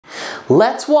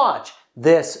Let's watch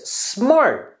this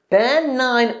smart Band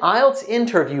 9 IELTS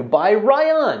interview by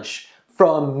Ryansh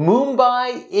from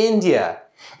Mumbai, India.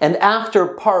 And after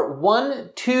part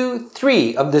 1, 2,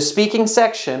 3 of the speaking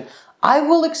section, I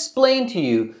will explain to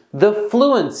you the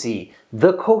fluency,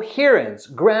 the coherence,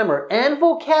 grammar, and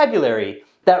vocabulary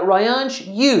that Ryansh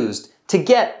used to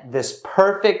get this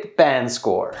perfect band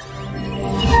score.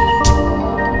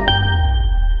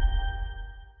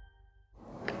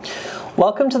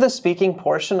 Welcome to the speaking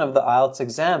portion of the IELTS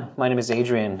exam. My name is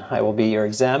Adrian. I will be your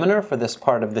examiner for this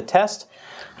part of the test.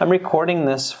 I'm recording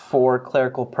this for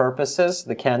clerical purposes.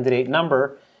 The candidate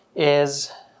number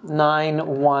is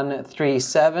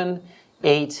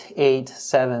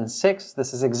 91378876.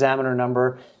 This is examiner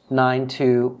number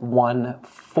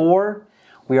 9214.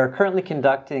 We are currently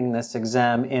conducting this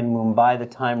exam in Mumbai. The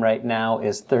time right now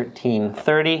is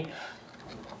 13:30.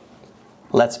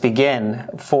 Let's begin.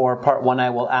 For part 1, I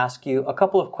will ask you a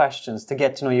couple of questions to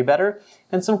get to know you better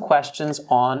and some questions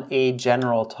on a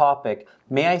general topic.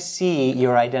 May I see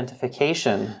your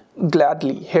identification?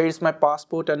 Gladly. Here is my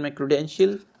passport and my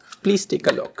credential. Please take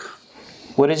a look.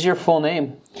 What is your full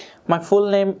name? My full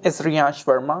name is Ryansh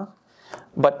Verma,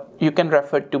 but you can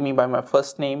refer to me by my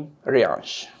first name,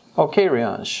 Ryansh. Okay,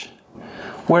 Ryansh.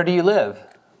 Where do you live?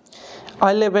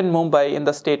 I live in Mumbai in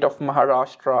the state of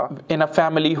Maharashtra in a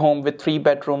family home with 3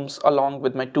 bedrooms along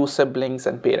with my 2 siblings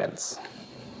and parents.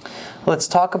 Let's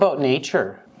talk about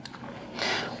nature.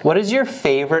 What is your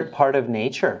favorite part of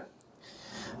nature?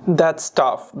 That's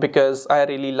tough because I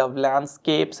really love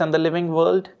landscapes and the living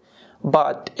world.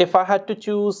 But if I had to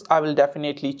choose, I will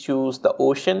definitely choose the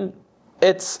ocean.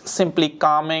 It's simply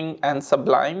calming and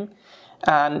sublime.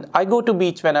 And I go to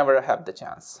beach whenever I have the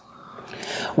chance.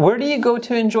 Where do you go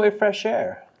to enjoy fresh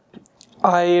air?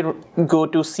 I go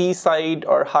to seaside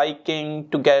or hiking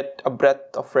to get a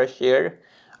breath of fresh air.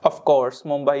 Of course,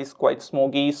 Mumbai is quite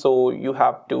smoky, so you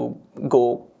have to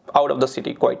go out of the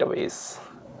city quite a ways.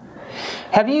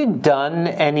 Have you done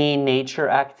any nature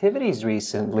activities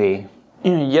recently?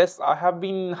 Yes, I have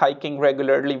been hiking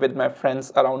regularly with my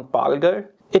friends around Palghar.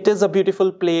 It is a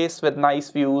beautiful place with nice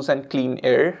views and clean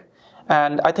air.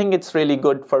 And I think it's really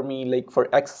good for me, like for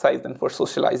exercise and for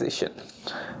socialization.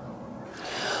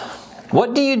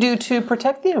 What do you do to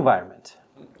protect the environment?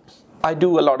 I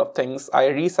do a lot of things. I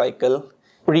recycle,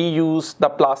 reuse the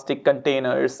plastic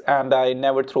containers, and I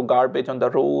never throw garbage on the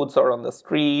roads or on the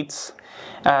streets.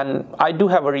 And I do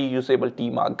have a reusable tea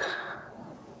mug.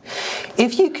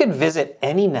 If you could visit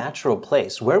any natural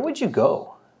place, where would you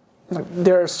go?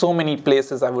 There are so many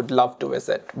places I would love to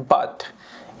visit, but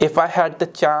if I had the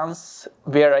chance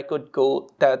where I could go,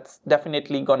 that's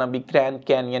definitely gonna be Grand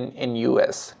Canyon in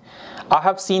US. I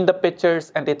have seen the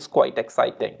pictures and it's quite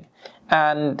exciting.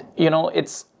 And you know,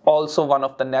 it's also one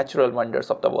of the natural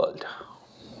wonders of the world.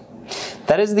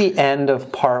 That is the end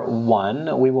of part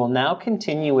 1. We will now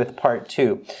continue with part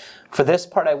 2. For this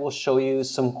part, I will show you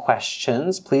some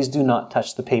questions. Please do not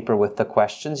touch the paper with the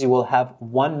questions. You will have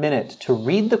 1 minute to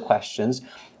read the questions,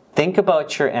 think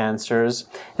about your answers,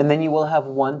 and then you will have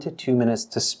 1 to 2 minutes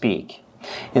to speak.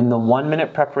 In the 1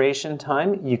 minute preparation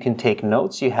time, you can take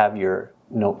notes. You have your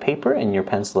note paper and your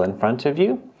pencil in front of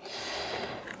you.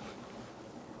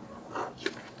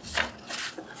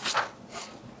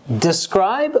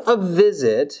 Describe a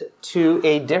visit to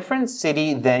a different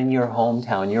city than your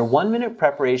hometown. Your 1 minute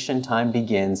preparation time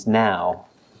begins now.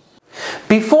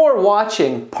 Before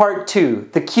watching part 2,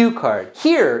 the cue card,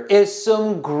 here is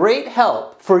some great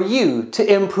help for you to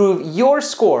improve your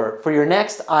score for your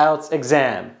next IELTS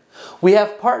exam. We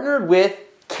have partnered with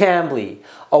Cambly,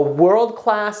 a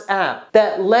world-class app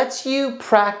that lets you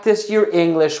practice your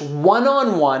English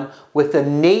one-on-one with a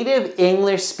native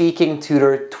English-speaking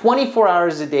tutor 24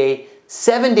 hours a day,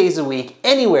 7 days a week,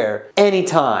 anywhere,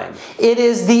 anytime. It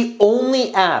is the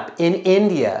only app in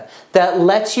India that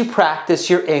lets you practice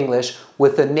your English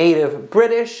with a native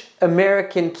British,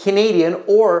 American, Canadian,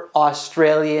 or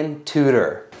Australian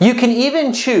tutor. You can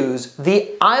even choose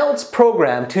the IELTS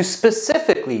program to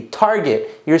specifically target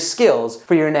your skills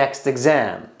for your next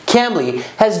exam. Cambly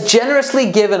has generously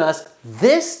given us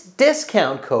this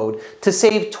discount code to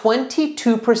save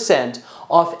 22%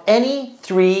 off any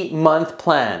 3-month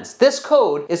plans. This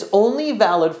code is only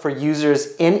valid for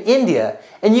users in India,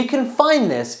 and you can find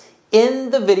this in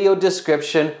the video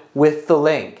description with the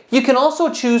link. You can also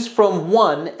choose from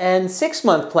 1- and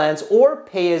 6-month plans or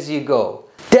pay as you go.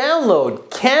 Download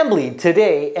Cambly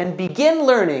today and begin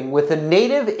learning with a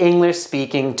native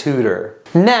English-speaking tutor.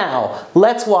 Now,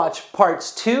 let's watch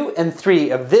parts 2 and 3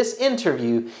 of this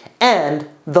interview and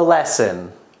the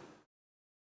lesson.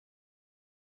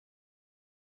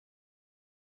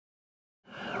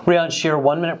 Riansh, your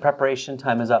 1 minute preparation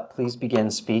time is up. Please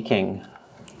begin speaking.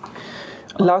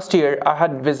 Last year, I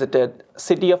had visited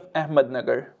city of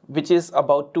Ahmednagar, which is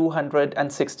about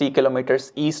 260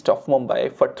 kilometers east of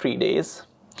Mumbai for 3 days.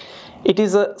 It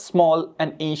is a small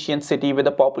and ancient city with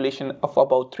a population of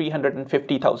about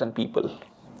 350,000 people.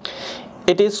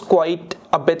 It is quite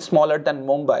a bit smaller than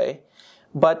Mumbai,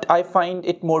 but I find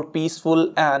it more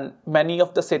peaceful and many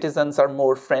of the citizens are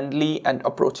more friendly and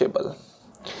approachable.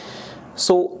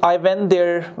 So I went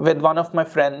there with one of my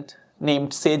friends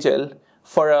named Sejal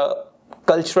for a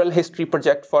cultural history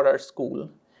project for our school.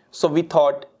 So we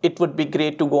thought it would be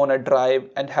great to go on a drive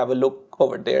and have a look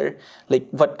over there, like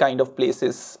what kind of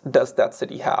places does that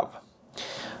city have.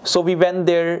 So we went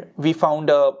there, we found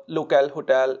a local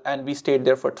hotel and we stayed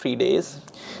there for 3 days.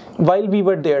 While we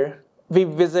were there, we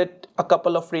visit a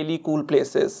couple of really cool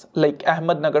places like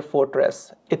Ahmednagar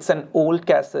Fortress. It's an old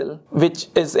castle which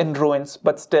is in ruins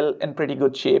but still in pretty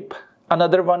good shape.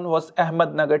 Another one was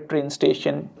Ahmednagar train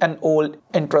station, an old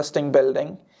interesting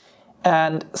building.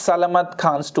 And Salamat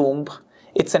Khan's tomb,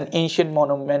 it's an ancient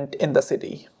monument in the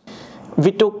city.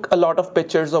 We took a lot of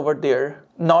pictures over there,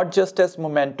 not just as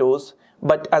mementos,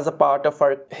 but as a part of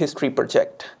our history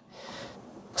project.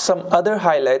 Some other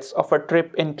highlights of our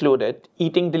trip included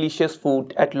eating delicious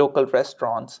food at local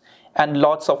restaurants and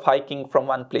lots of hiking from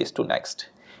one place to next.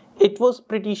 It was a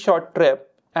pretty short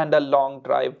trip and a long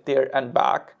drive there and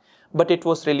back, but it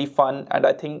was really fun and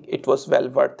I think it was well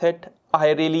worth it.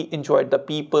 I really enjoyed the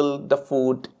people, the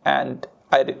food, and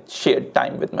I shared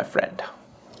time with my friend.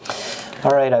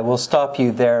 All right, I will stop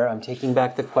you there. I'm taking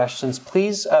back the questions.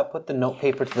 Please put the note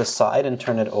paper to the side and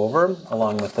turn it over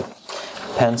along with the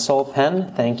pencil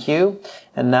pen. Thank you.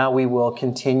 And now we will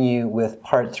continue with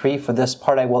part 3. For this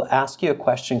part, I will ask you a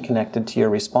question connected to your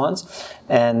response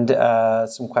and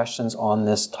some questions on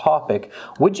this topic.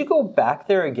 Would you go back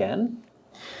there again?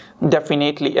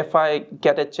 Definitely. If I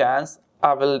get a chance,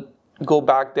 I will go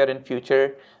back there in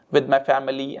future with my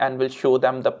family and will show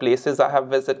them the places I have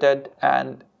visited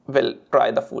and will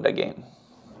try the food again.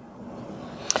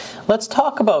 Let's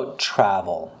talk about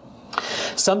travel.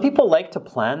 Some people like to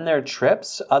plan their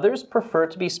trips, others prefer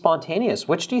to be spontaneous.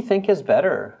 Which do you think is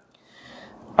better?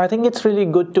 I think it's really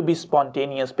good to be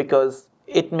spontaneous because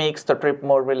it makes the trip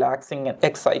more relaxing and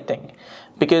exciting.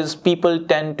 Because people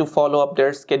tend to follow up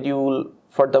their schedule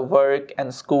for the work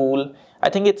and school. I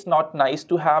think it's not nice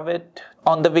to have it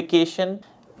on the vacation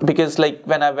because like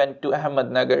when I went to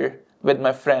Ahmednagar with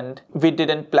my friend, we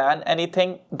didn't plan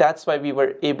anything. That's why we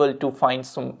were able to find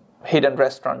some hidden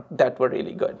restaurants that were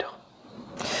really good.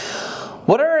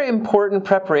 What are important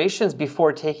preparations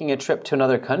before taking a trip to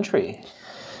another country?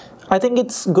 I think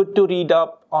it's good to read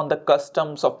up on the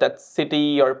customs of that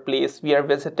city or place we are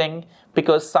visiting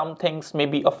because some things may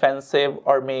be offensive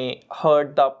or may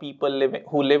hurt the people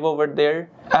who live over there.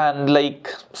 And like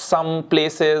some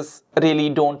places really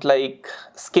don't like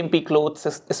skimpy clothes,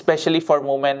 especially for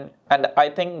women. And I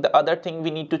think the other thing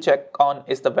we need to check on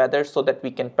is the weather so that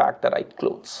we can pack the right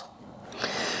clothes.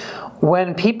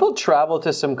 When people travel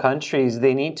to some countries,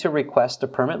 they need to request a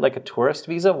permit like a tourist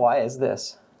visa. Why is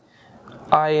this?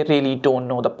 I really don't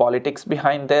know the politics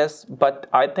behind this, but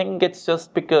I think it's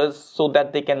just because so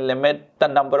that they can limit the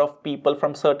number of people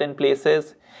from certain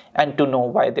places and to know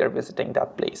why they're visiting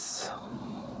that place.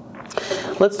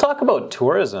 Let's talk about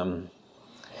tourism.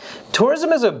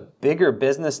 Tourism is a bigger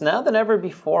business now than ever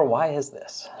before. Why is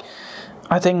this?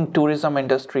 I think tourism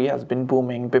industry has been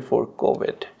booming before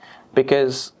COVID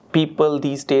because people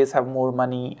these days have more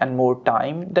money and more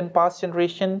time than past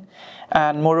generation,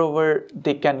 and moreover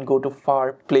they can go to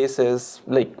far places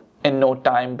like in no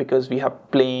time because we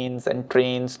have planes and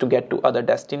trains to get to other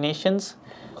destinations.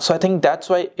 So I think that's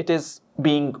why it is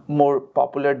being more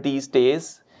popular these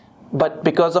days, but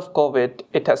because of COVID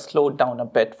it has slowed down a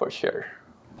bit for sure.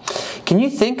 Can you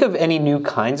think of any new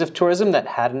kinds of tourism that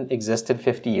hadn't existed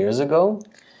 50 years ago?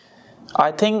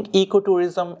 I think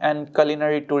ecotourism and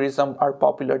culinary tourism are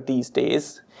popular these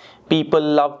days. People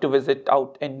love to visit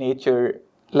out in nature,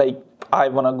 like I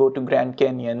want to go to Grand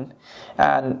Canyon,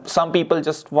 and some people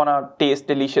just want to taste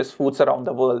delicious foods around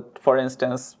the world. For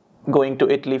instance, going to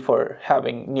Italy for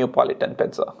having Neapolitan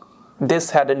pizza.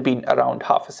 This hadn't been around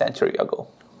half a century ago.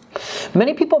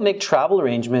 Many people make travel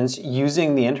arrangements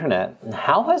using the internet.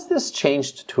 How has this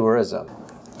changed tourism?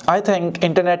 I think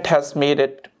internet has made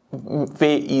it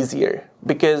way easier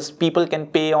because people can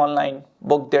pay online,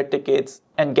 book their tickets,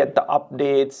 and get the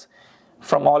updates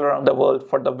from all around the world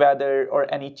for the weather or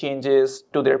any changes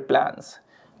to their plans.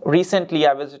 Recently,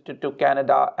 I visited to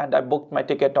Canada and I booked my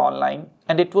ticket online,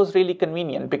 and it was really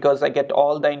convenient because I get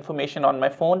all the information on my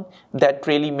phone. That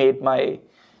really made my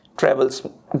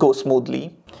go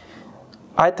smoothly.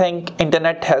 I think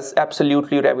internet has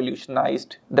absolutely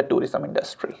revolutionized the tourism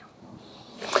industry.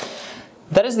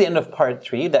 That is the end of part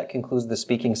 3. That concludes the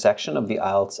speaking section of the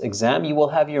IELTS exam. You will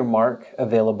have your mark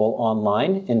available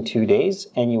online in 2 days,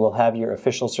 and you will have your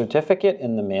official certificate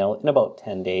in the mail in about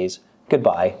 10 days.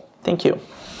 Goodbye. Thank you.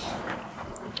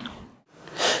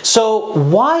 So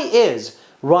why is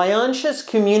Ryansh's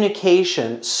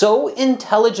communication so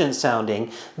intelligent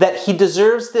sounding that he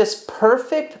deserves this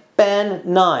perfect Band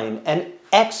 9, an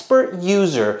expert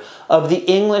user of the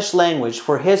English language,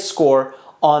 for his score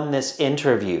on this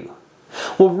interview?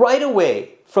 Well, right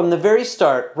away, from the very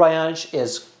start, Ryansh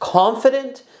is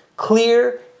confident,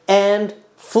 clear, and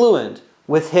fluent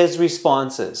with his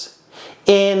responses.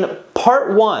 In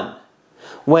part 1,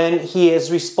 when he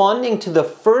is responding to the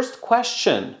first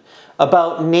question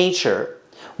about nature,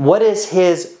 what is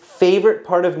his favorite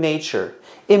part of nature?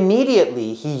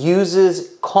 Immediately, he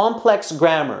uses complex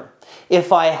grammar,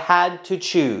 if I had to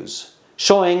choose,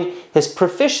 showing his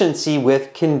proficiency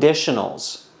with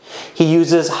conditionals. He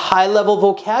uses high-level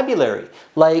vocabulary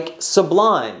like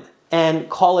sublime and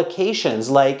collocations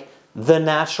like the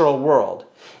natural world.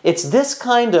 It's this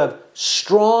kind of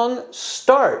strong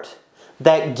start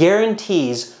that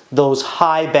guarantees those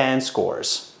high band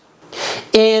scores.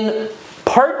 In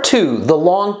part 2, the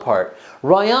long part,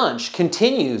 Ryansh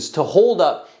continues to hold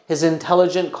up his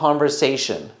intelligent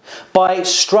conversation by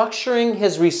structuring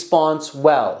his response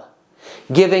well,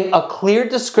 giving a clear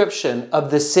description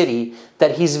of the city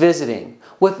that he's visiting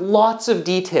with lots of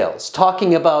details,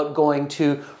 talking about going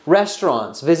to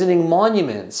restaurants, visiting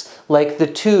monuments like the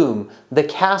tomb, the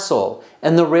castle,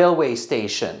 and the railway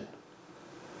station.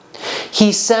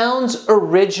 He sounds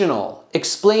original,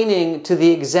 explaining to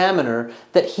the examiner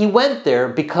that he went there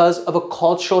because of a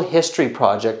cultural history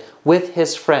project with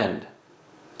his friend.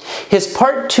 His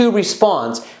part 2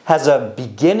 response has a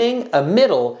beginning, a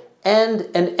middle, and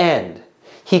an end.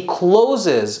 He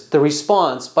closes the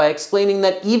response by explaining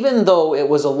that even though it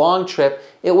was a long trip,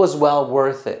 it was well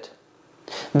worth it.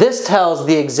 This tells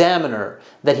the examiner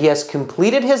that he has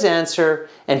completed his answer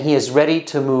and he is ready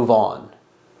to move on.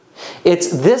 It's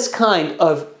this kind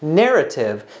of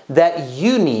narrative that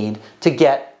you need to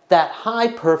get that high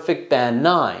perfect Band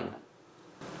 9.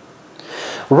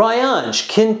 Ryansh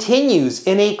continues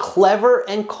in a clever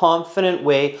and confident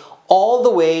way all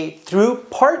the way through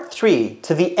part 3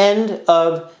 to the end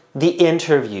of the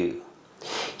interview.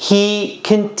 He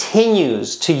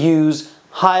continues to use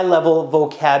high-level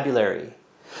vocabulary.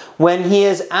 When he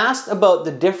is asked about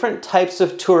the different types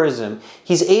of tourism,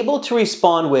 he's able to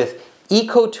respond with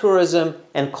ecotourism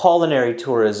and culinary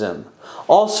tourism,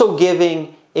 also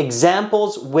giving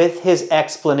examples with his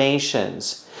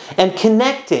explanations and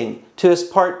connecting to his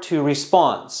part 2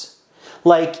 response,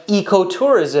 like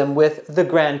ecotourism with the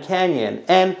Grand Canyon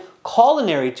and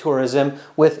culinary tourism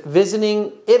with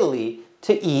visiting Italy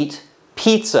to eat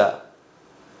pizza.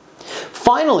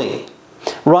 Finally,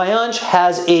 Ryansh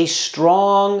has a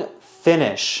strong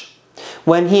finish.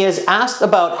 When he is asked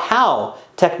about how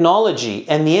technology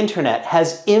and the internet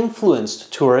has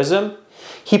influenced tourism,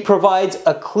 he provides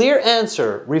a clear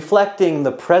answer reflecting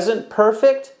the present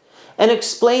perfect and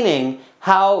explaining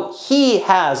how he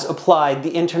has applied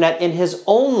the internet in his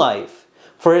own life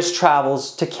for his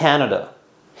travels to Canada.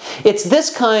 It's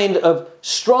this kind of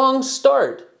strong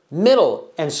start,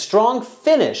 middle, and strong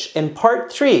finish in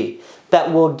part 3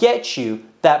 that will get you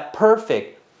that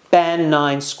perfect Band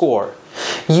 9 score.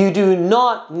 You do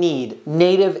not need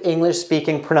native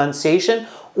English-speaking pronunciation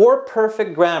or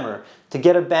perfect grammar to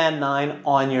get a Band 9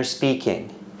 on your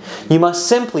speaking. You must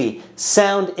simply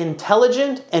sound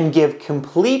intelligent and give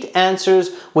complete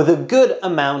answers with a good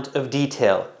amount of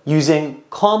detail, using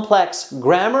complex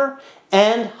grammar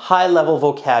and high-level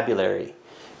vocabulary.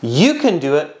 You can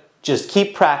do it, just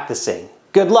keep practicing.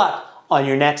 Good luck on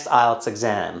your next IELTS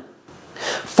exam.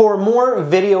 For more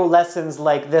video lessons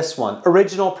like this one,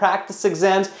 original practice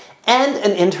exams, and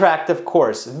an interactive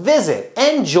course, visit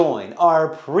and join our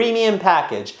premium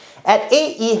package at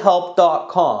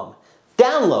aehelp.com.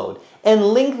 Download and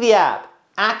link the app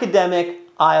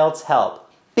Academic IELTS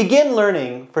Help. Begin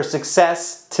learning for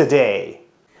success today.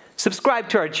 Subscribe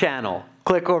to our channel.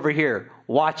 Click over here.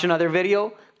 Watch another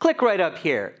video. Click right up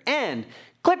here. And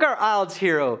click our IELTS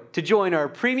Hero to join our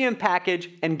premium package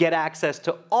and get access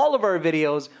to all of our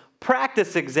videos,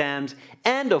 practice exams,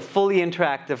 and a fully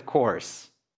interactive course.